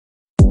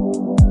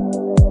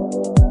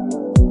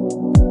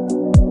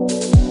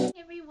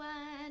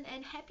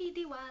happy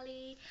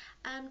Diwali.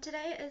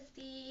 Today is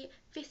the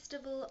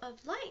Festival of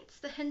Lights,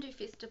 the Hindu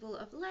Festival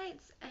of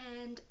Lights,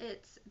 and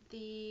it's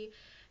the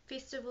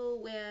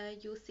festival where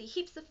you'll see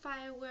heaps of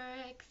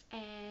fireworks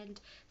and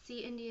see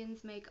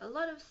Indians make a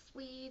lot of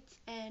sweets,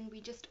 and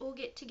we just all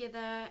get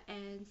together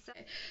and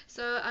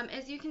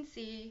as you can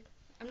see,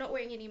 I'm not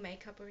wearing any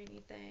makeup or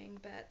anything,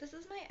 but this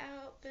is my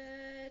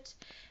outfit.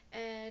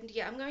 And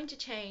yeah, I'm going to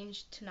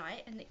change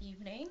tonight in the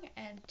evening,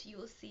 and you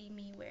will see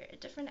me wear a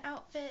different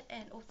outfit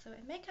and also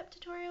a makeup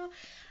tutorial.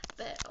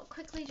 But I'll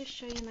quickly just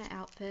show you my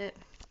outfit.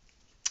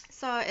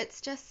 So it's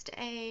just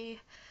I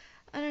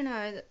don't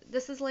know,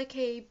 this is like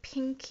a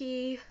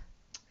pinky,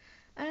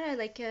 I don't know,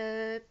 like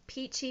a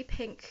peachy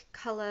pink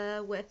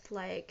color with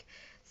like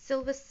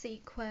silver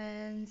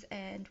sequins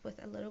and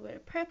with a little bit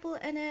of purple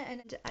in it.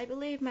 And I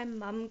believe my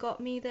mum got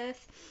me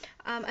this.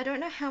 I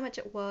don't know how much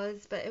it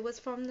was, but it was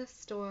from the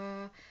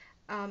store.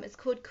 It's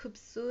called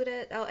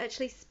Khubsurat. I'll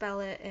actually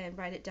spell it and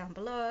write it down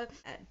below.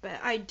 But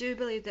I do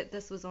believe that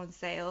this was on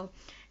sale.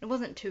 It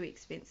wasn't too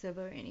expensive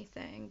or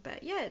anything.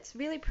 But yeah, it's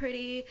really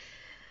pretty,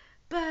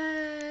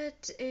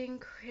 but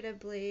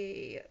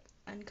incredibly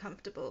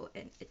uncomfortable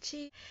and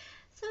itchy.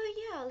 So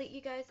yeah, I'll let you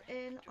guys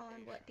in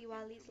on what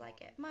Diwali's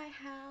like at my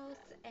house,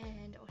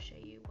 and I'll show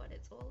you what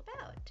it's all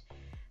about.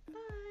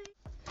 Bye!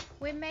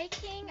 We're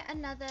making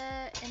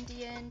another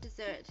Indian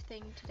dessert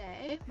thing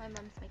today. My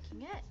mum's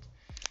making it,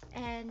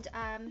 and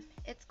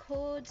it's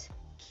called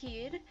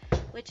kheer,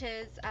 which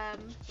is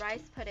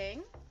rice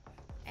pudding.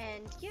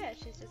 And yeah,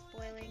 she's just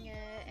boiling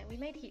it, and we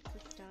made heaps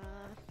of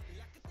stuff.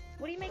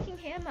 What are you making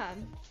here,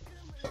 Mum?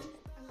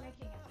 I'm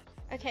making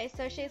it. Okay,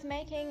 so she's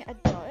making a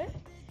dough,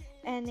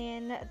 and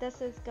then this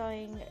is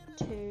going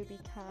to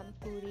become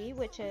puri,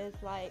 which is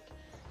like,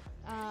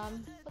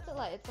 what's it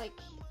like? It's like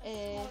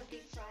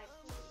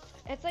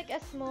it's like a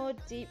small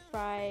deep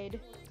fried,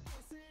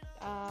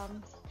 I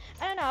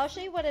don't know, I'll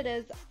show you what it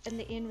is in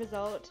the end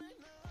result.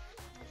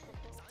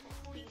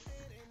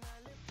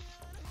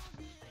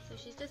 So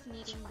she's just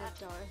kneading the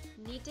dough.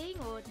 Kneading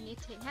or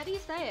knitting? How do you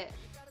say it?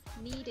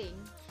 Kneading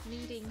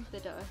the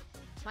dough.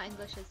 My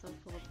English is so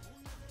poor.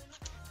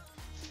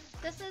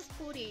 This is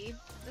puri.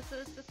 This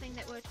is the thing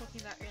that we were talking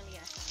about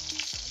earlier.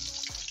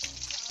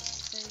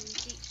 So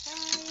deep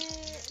fry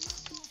it,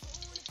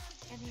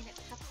 and then it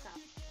puffs up.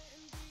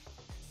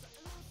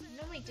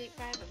 Normally deep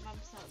fry, but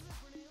Mum's not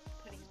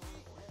putting a lot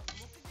of oil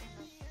in it.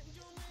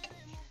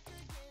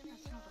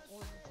 That's not the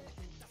oil,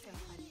 it's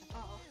clarified butter.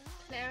 Oh,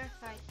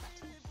 clarified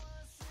butter.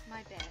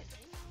 My bad.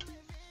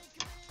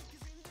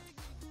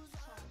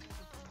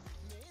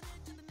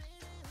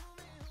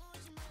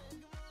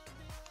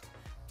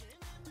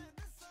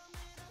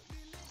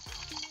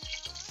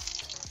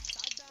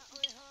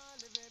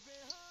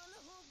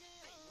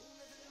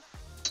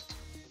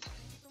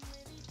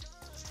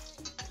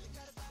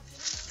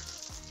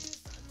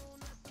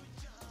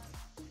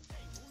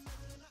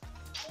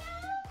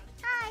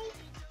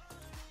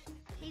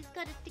 He's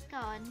got a sticker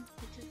on,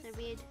 which is the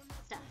red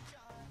stuff.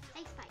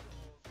 Hey, Spike.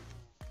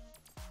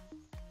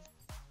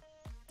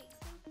 It's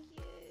so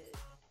cute.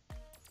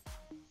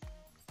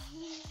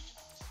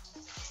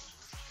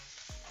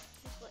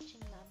 He's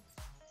watching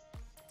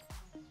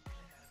Mum.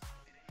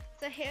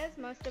 So here's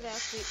most of our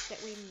sweets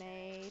that we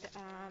made.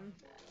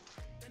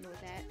 Ignore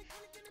that.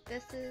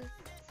 This is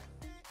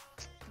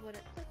what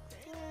it looks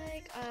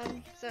like.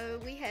 So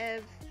we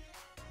have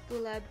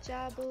gulab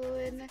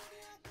jamun,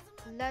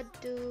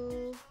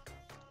 laddu.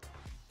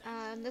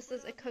 This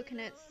is a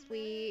coconut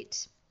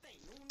sweet.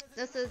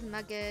 This is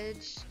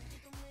muggage,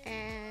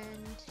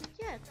 and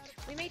yeah,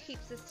 we made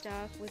heaps of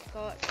stuff. We've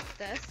got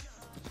this,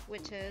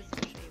 which is,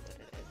 I'll show you what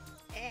it is.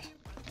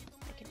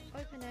 I can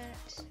open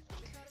it.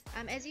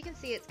 As you can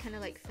see, it's kind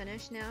of like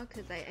finished now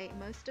because I ate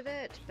most of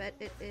it, but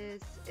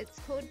it's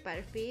called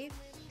barfi,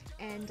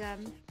 and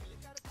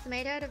it's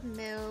made out of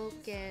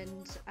milk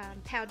and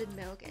powdered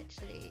milk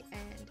actually,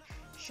 and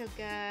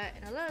sugar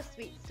and a lot of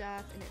sweet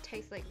stuff, and it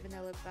tastes like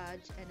vanilla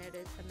fudge, and it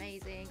is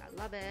amazing. I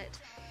love it,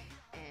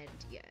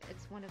 and yeah,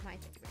 it's one of my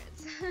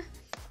favorites.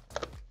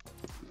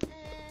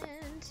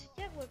 And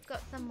yeah, we've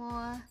got some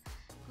more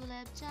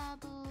gulab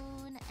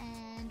jamun,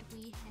 and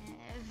we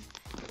have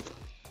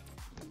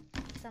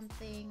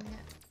something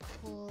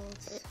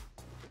called,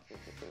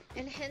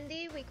 in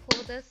Hindi we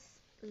call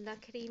this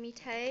lakdi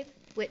mithai,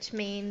 which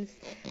means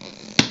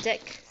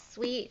stick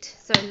sweet.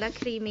 So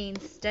lakdi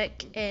means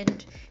stick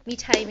and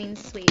mithai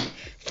means sweet.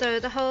 So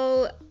the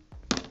whole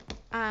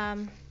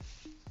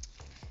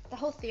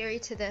theory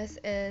to this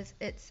is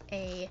it's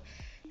a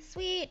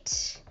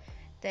sweet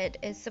that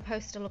is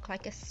supposed to look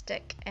like a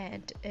stick,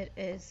 and it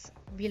is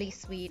really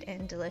sweet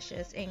and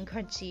delicious and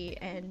crunchy,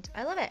 and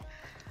I love it.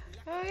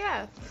 Oh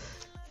yeah,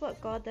 that's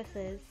what god this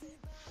is,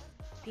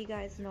 if you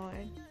guys know.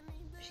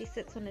 She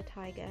sits on a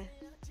tiger.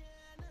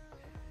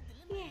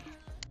 Yeah.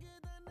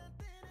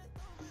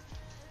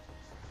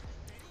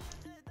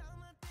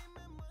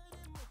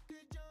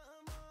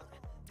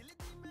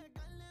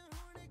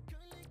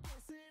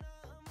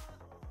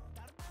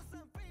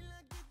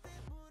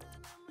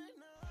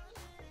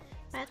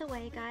 By the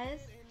way,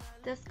 guys,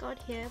 this god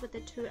here with the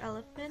two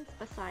elephants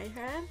beside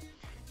her,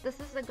 this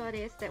is the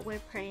goddess that we're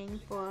praying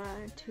for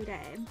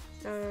today.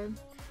 So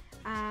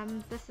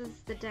this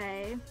is the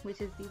day,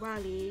 which is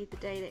Diwali, the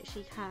day that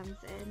she comes,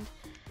 and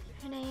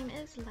her name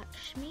is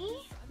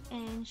Lakshmi,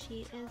 and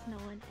she is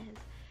known as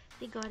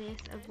the goddess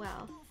of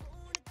wealth.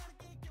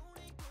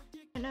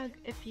 I don't know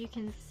if you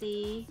can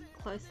see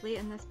closely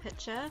in this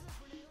picture,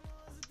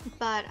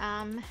 but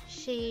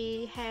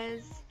she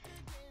has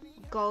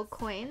gold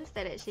coins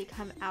that actually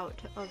come out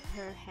of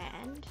her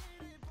hand,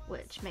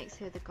 which makes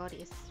her the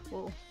goddess.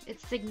 Well, it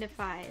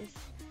signifies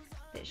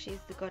that she's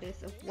the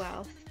goddess of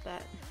wealth,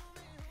 but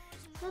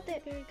it's not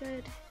that very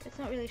good. It's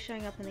not really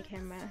showing up on the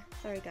camera.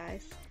 Sorry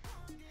guys.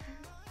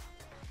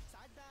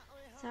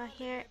 So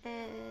here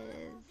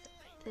is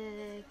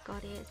the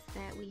goddess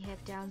that we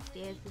have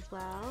downstairs as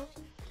well.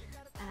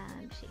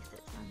 She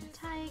sits on the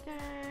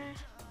tiger.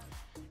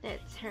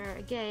 That's her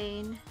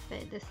again,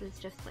 but this is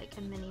just like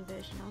a mini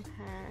version of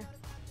her.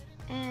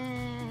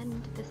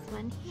 And this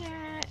one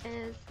here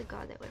is the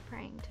god that we're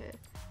praying to,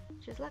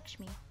 which is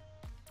Lakshmi.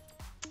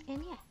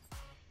 And yeah,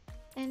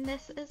 and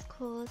this is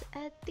called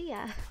a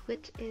diya,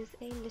 which is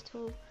a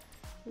little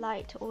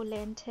light or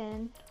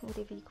lantern,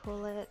 whatever you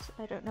call it,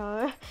 I don't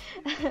know.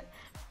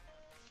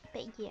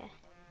 But yeah,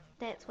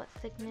 that's what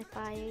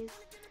signifies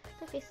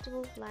the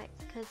festival of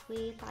lights, because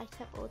we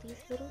light up all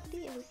these little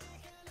diyas.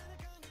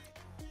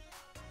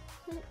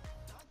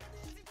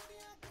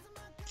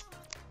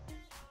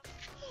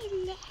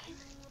 Hello.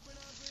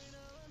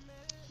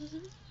 If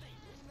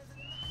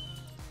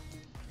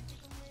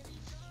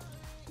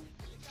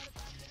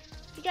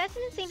you guys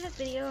haven't seen his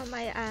video on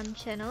my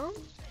channel,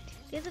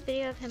 there's a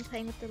video of him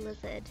playing with the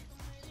lizard.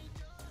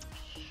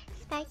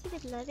 Spikey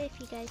would love it if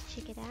you guys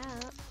check it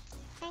out.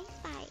 Hey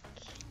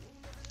Spike.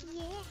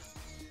 Yes.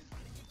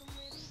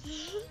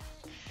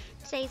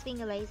 Today's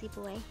being a lazy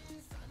boy.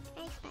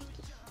 Hey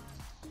Spikey.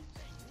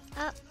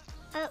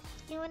 Oh,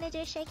 you wanna do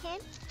a shake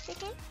hand?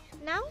 Shake hand?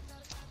 No?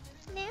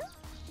 No?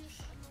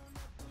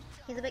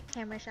 He's a bit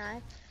camera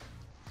shy.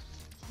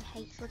 He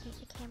hates looking at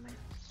the camera.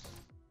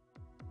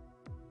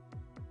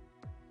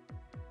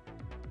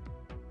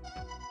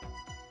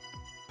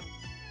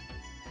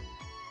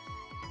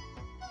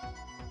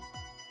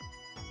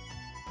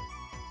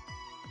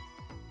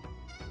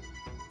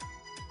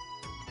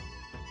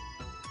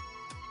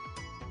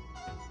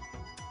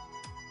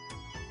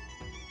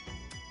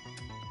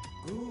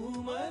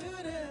 Ghoomar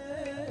re,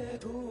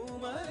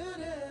 Ghoomar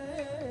re,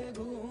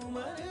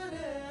 Ghoomar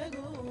re,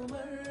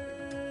 Ghoomar.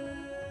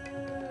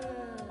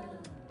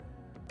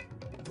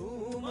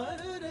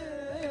 Ghoomar re,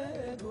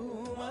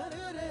 Ghoomar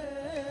re,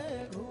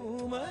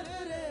 Ghoomar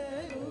re,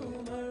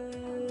 Ghoomar.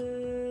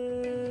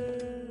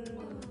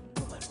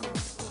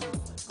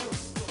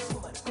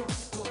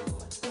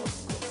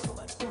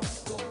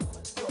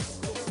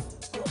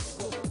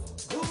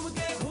 घूम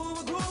के घूम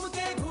घूम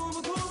के घूम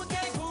घूम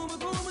के घूम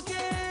घूम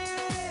के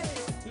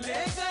ले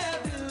गया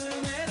दिल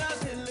मेरा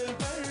दिल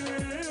पर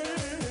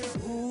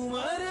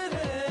घूमर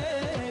रे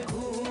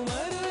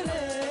घूमर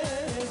रे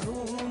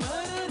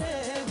घूमर रे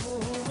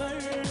घूमर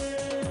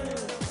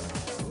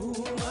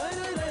घूमर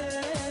रे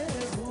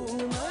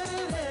घूमर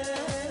रे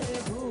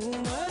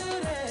घूमर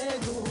रे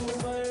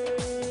घूमर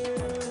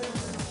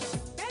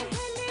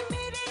पहले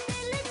मेरे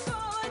दिल को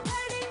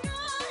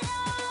धड़काया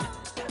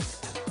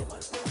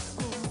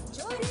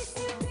चोरी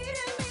से फिर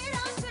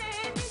मेरा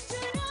चैन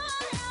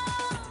चुराया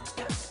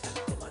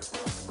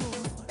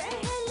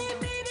पहले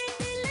मेरे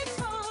दिल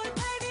को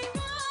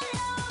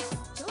धड़काया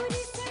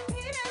चोरी से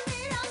फिर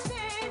मेरा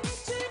चैन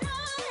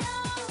चुराया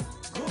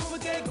घूम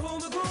के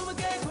घूम घूम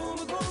के घूम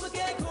घूम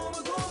के घूम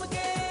घूम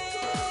के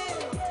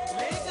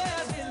ले गया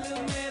दिल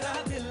मेरा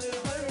दिल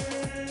पर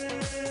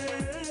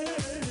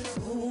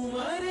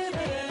घूमर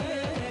रे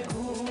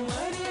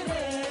घूमर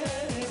रे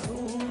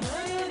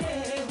घूमर रे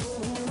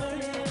घूमर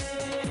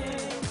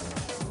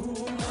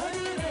घूमर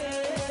रे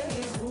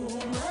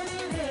घूमर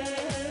रे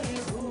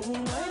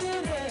घूमर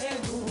रे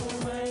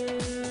घूमर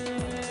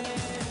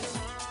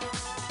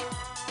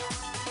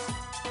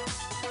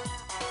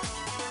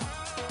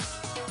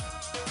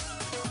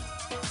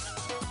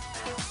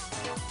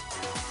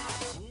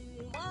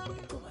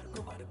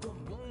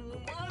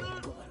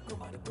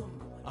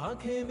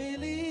आंखें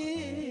मिली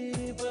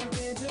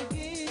पलकें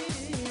झुकी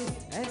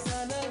ऐसा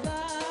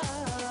लगा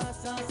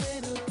सांसें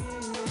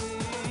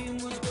रुकी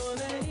मुझको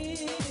नहीं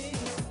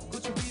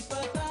कुछ भी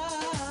पता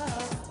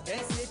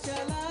कैसे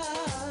चला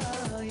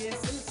ये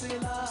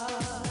सिलसिला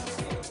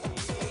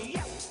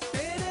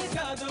तेरे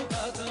जादू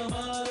का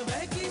कमाल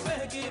बहकी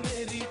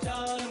मेरी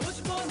चाल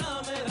मुझको ना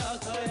मेरा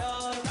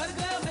ख्याल कर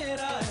गया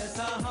मेरा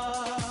ऐसा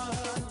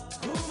हाल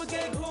घूम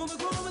के घूम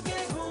घूम के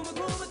घूम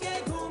घूम के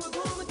घूम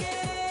घूम के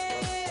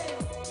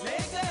ले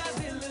गया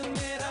दिल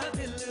मेरा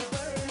दिल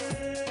पर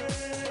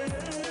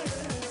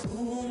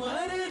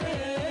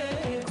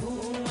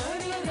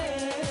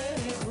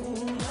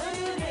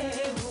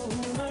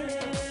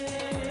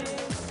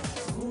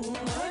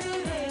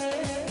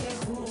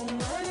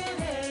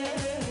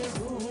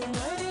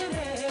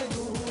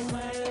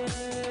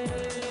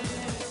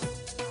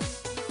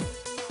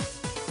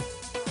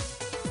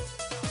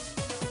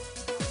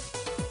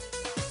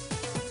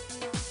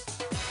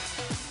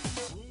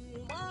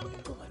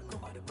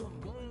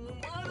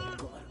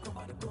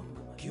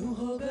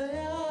हो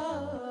गया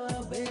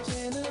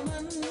बेचैन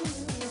मन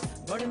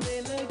बढ़ने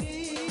लगी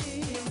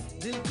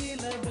दिल की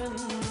लगन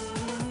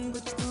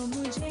कुछ तो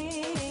मुझे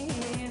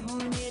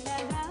होने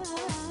लगा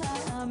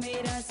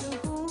मेरा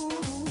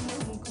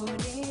सुकून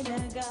खोने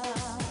लगा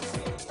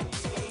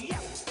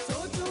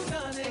सोचूं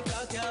जाने का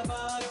क्या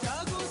बात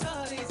जागूं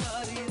सारी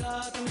सारी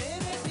रात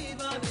मेरे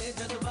दीवाने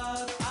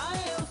जज्बात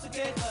आए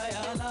उसके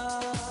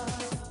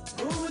ख्यालात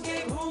घूम के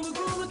घूम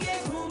घूम के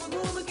घूम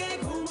घूम के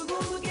घूम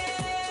घूम के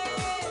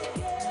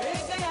ले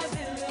गया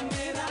दिल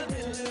मेरा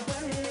दिल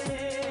पर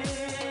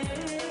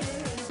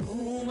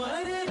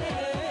घूमर रे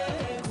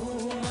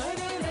घूमर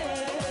रे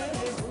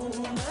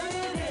घूमर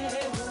रे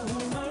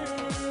घूमर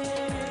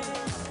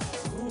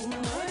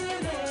घूमर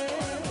रे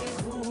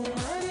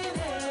घूमर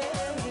रे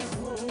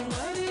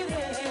घूमर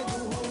रे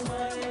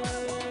घूमर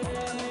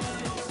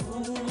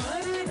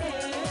घूमर रे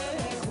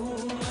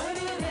घूमर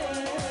रे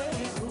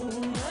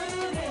घूमर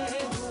रे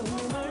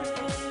घूमर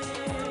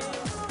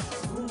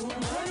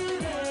घूमर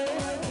रे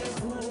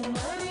घूमर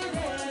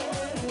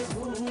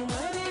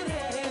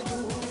रे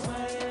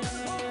घूमर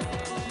रे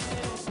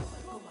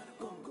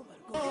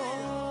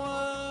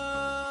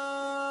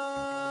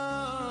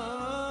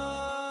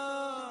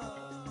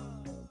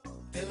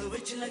ਦਿਲ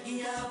ਵਿੱਚ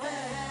ਲੱਗਿਆ ਵੇ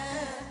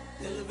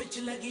ਦਿਲ ਵਿੱਚ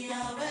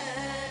ਲੱਗਿਆ ਵੇ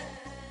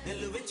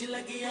ਦਿਲ ਵਿੱਚ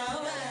ਲੱਗਿਆ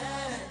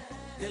ਵੇ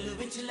ਦਿਲ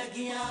ਵਿੱਚ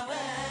ਲੱਗਿਆ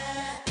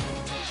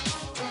ਵੇ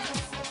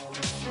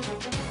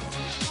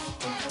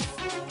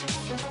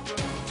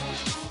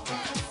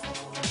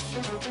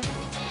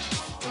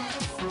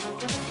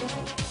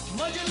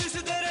मजलिस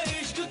तेरे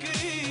इश्क की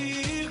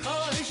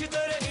ख्वाहिश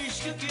तेरे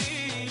इश्क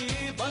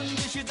की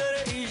बंदिश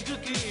तेरे इश्क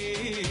की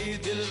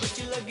दिल विच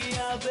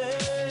लगिया वे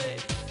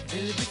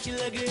दिल विच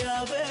लगिया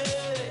वे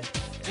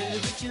दिल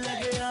विच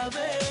लगिया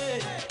वे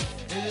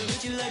दिल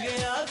विच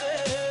लगिया वे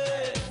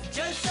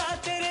जलसा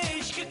तेरे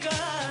इश्क का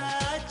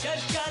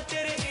चर्चा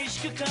तेरे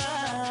इश्क का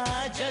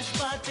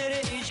जज्बा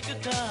तेरे इश्क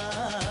का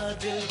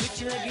दिल विच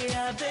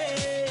लगिया वे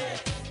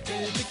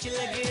दिल विच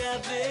लगिया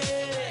वे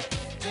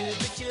दिल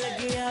विच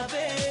लगिया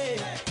वे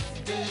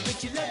दिल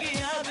विच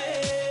लगिया वे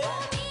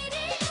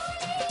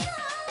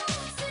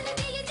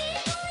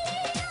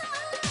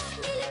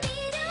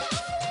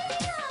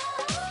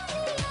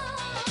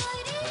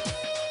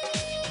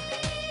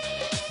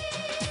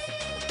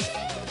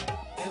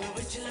दिल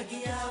विच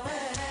लगिया वे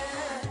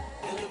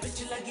दिल विच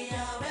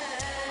लगिया वे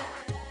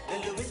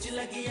दिल विच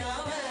लगिया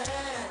वे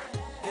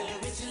दिल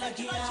विच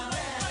लगिया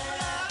वे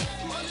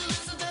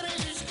मजलिस तेरे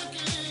इश्क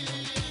की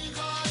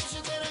ख्वाहिश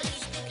तेरे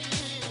इश्क की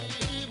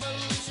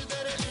बंदिश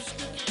तेरे इश्क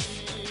की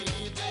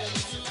दिल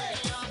विच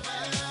लगिया वे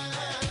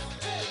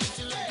दिल विच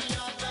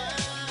लगिया वे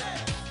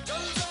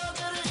जलसा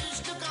तेरे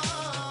इश्क का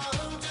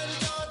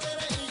चर्चा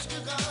तेरे इश्क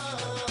का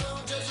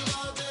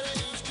जज्बा तेरे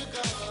इश्क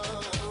का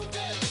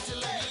दिल विच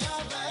लगिया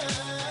वे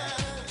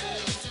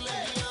दिल विच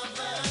लगिया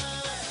वे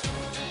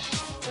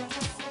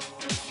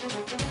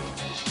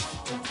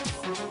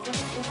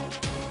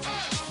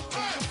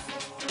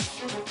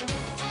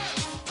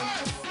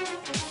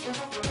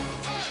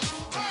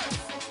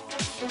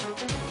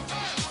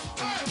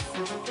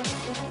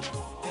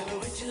दिल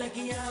विच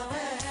लगिया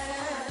वे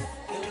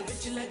दिल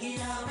विच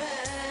लगिया वे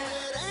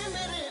तेरे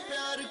मेरे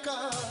प्यार का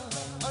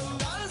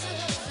अंदाज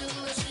है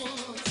दिलनशीं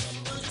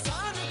तुझ सा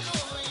न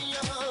कोई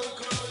यहाँ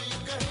कोई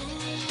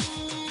कहीं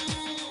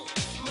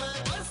मैं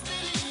बस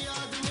तेरी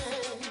याद में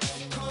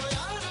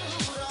खोया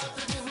रहूं रात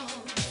दिन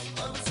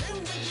अब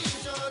जिंदगी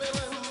जोर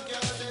बन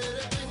क्या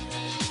तेरे बिन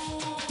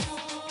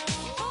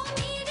ओ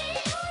मेरे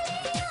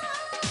होलिया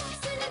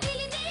सुन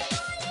दिल दे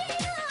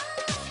होलिया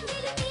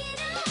दिल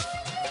तेरा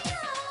होलिया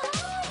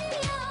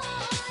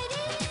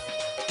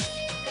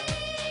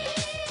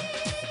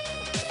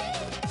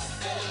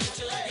दिल विच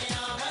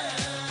लगिया वे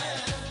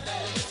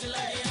दिल विच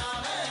लगिया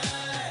वे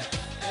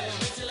दिल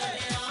विच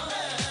लगिया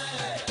वे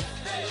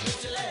दिल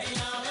विच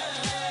लगिया वे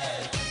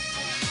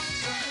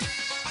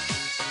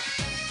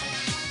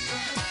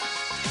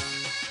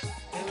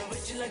दिल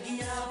विच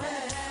लगिया वे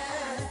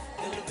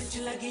दिल विच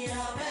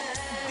लगिया वे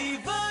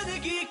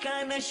दीवानगी का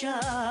नशा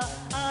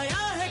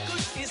आया है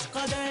कुछ इस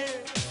कदर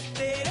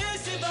तेरे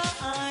सिवा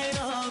आए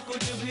ना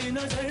कुछ भी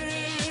नजर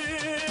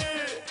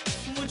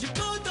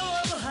मुझको तो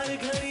अब हर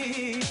घड़ी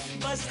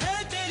बस है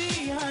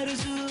तेरी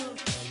आरज़ू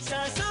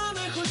सांसों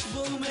में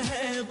खुशबू में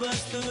है बस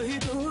तू ही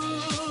तू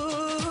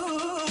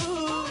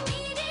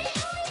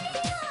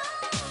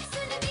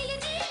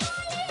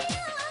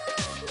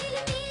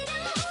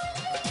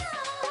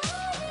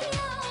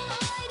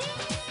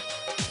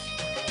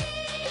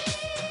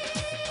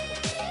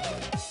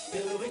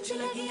दिल विच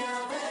लगिया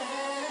वे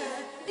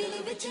दिल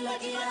विच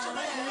लगिया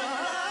वे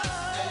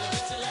दिल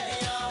विच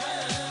लगिया वे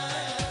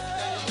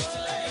दिल विच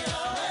लगिया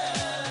वे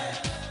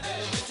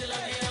दिल विच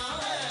लगिया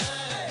वे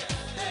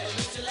दिल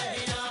विच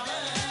लगिया वे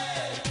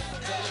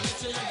दिल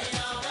विच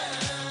लगिया वे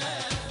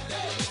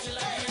दिल विच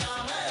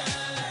लगिया वे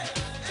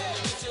दिल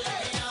विच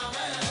लगिया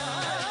वे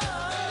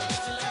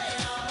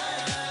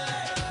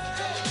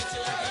दिल विच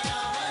लगिया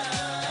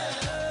वे दिल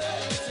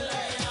विच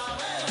लगिया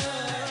वे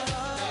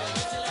दिल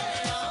विच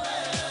लगिया वे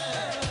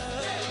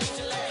दिल विच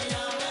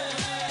लगिया वे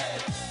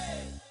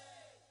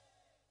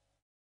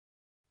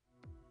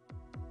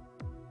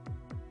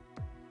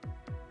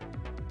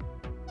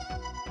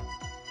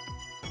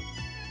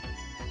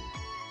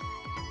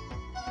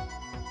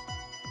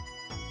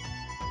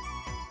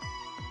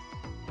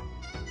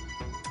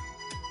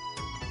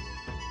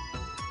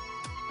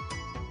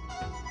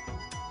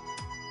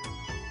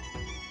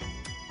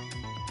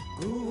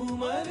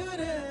घूमर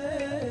रे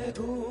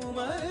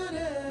घूमर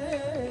रे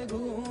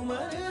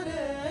घूमर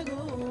रे